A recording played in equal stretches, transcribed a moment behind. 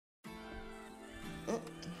As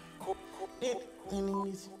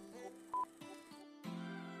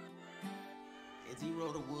he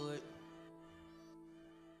roll the wood.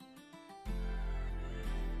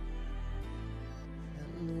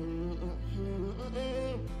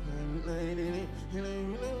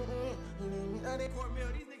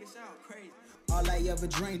 These niggas sound crazy. All I ever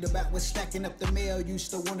dreamed about was stacking up the mail.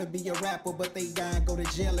 Used to wanna be a rapper, but they die and go to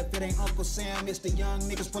jail. If it ain't Uncle Sam, it's the young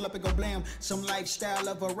niggas pull up and go blam. Some lifestyle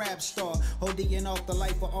of a rap star, ODing off the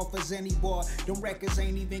life of offers any boy. Them records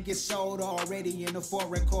ain't even get sold already in a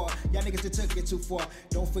foreign car. Y'all niggas that took it too far.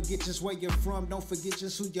 Don't forget just where you're from, don't forget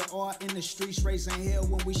just who you are. In the streets raising hell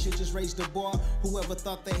when we should just raise the bar. Whoever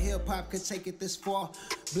thought that hip hop could take it this far.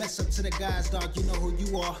 Bless up to the guys, dog, you know who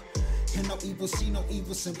you are. And no evil, see no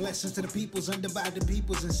evil, send blessings to the peoples, undivided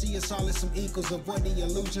peoples, and see us all as some equals. Avoid the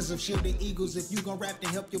illusions of shielding eagles. If you gon' rap,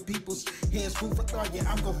 then help your peoples. Here's food for thought, yeah,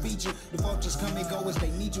 I'm gon' feed you. The vultures come and go as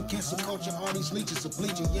they need you. Cancel culture, all these leeches are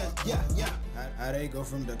bleaching, yeah. How they go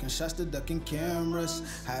from ducking shots to ducking cameras?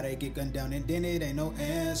 How they get gunned down and then it ain't no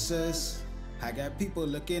answers? I got people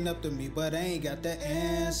looking up to me, but I ain't got the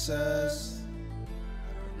answers.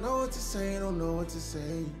 Don't know what to say, don't know what to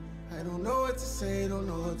say. I don't know what to say, don't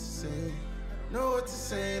know what to say. Know what to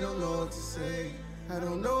say, don't know what to say. I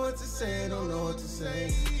don't know what to say, don't know what to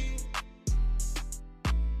say.